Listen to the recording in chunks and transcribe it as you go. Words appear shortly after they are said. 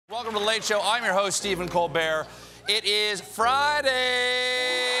Welcome to The Late Show. I'm your host, Stephen Colbert. It is Friday.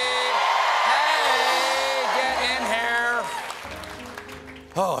 Hey, get in here.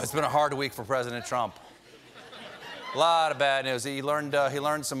 Oh, it's been a hard week for President Trump. A lot of bad news. He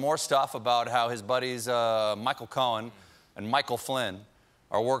learned some more stuff about how his buddies Michael Cohen and Michael Flynn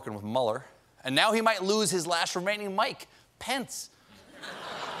are working with Mueller. And now he might lose his last remaining Mike Pence.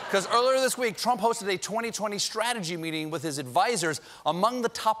 Because earlier this week, Trump hosted a 2020 strategy meeting with his advisors. Among the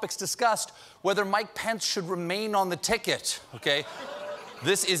topics discussed, whether Mike Pence should remain on the ticket, okay?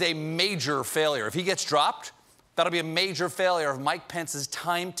 This is a major failure. If he gets dropped, that'll be a major failure of Mike Pence's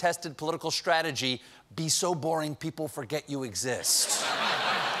time-tested political strategy, be so boring people forget you exist.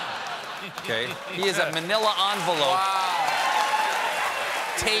 Okay? He is a manila envelope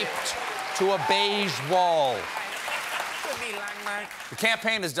taped to a beige wall. The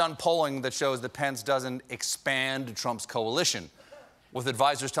campaign has done polling that shows that Pence doesn't expand Trump's coalition, with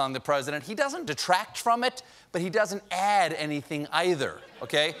advisors telling the president he doesn't detract from it, but he doesn't add anything either,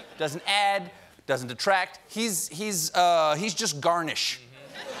 okay? Doesn't add, doesn't detract. He's just garnish.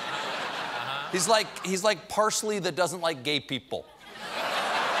 He's like parsley that doesn't like gay people.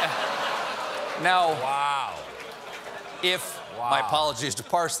 Now, my apologies to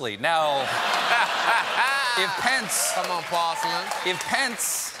parsley. Now, if Pence... Come on, Parsley. If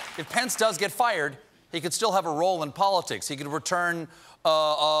Pence does get fired, he could still have a role in politics. He could return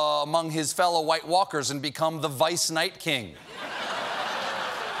among his fellow White Walkers and become the Vice Night King.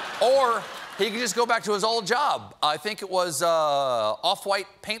 Or he could just go back to his old job. I think it was off-white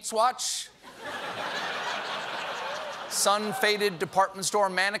paint swatch, sun-faded department store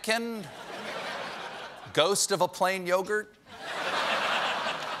mannequin, ghost of a plain yogurt.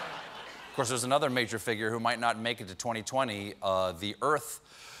 Of course, there's another major figure who might not make it to 2020, the Earth.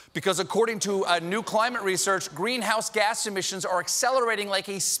 Because according to new climate research, greenhouse gas emissions are accelerating like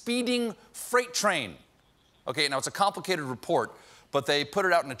a speeding freight train. Okay, now it's a complicated report, but they put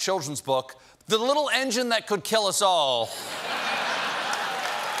it out in a children's book. The little engine that could kill us all.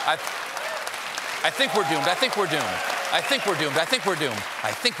 I think we're doomed. I think we're doomed. I think we're doomed. I think we're doomed.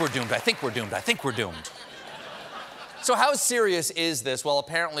 I think we're doomed. I think we're doomed. I think we're doomed. So how serious is this? Well,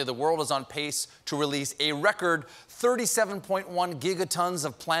 apparently the world is on pace to release a record 37.1 gigatons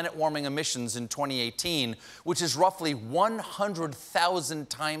of planet-warming emissions in 2018, which is roughly 100,000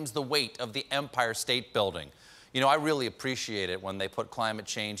 times the weight of the Empire State Building. You know, I really appreciate it when they put climate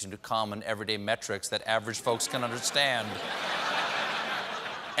change into common, everyday metrics that average folks can understand.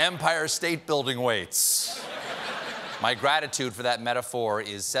 Empire State Building weights. My gratitude for that metaphor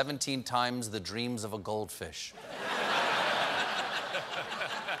is 17 times the dreams of a goldfish.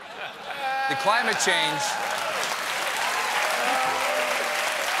 The climate change...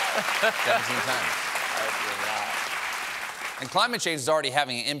 17 times. And climate change is already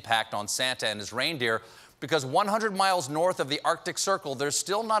having an impact on Santa and his reindeer because 100 miles north of the Arctic Circle, there's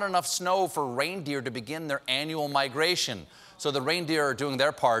still not enough snow for reindeer to begin their annual migration. So the reindeer are doing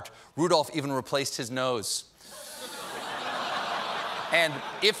their part. Rudolph even replaced his nose. And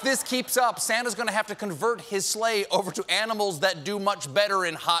if this keeps up, Santa's gonna have to convert his sleigh over to animals that do much better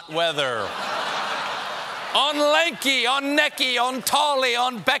in hot weather. On lanky, on necky, on tolly,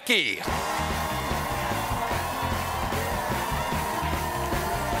 on Becky.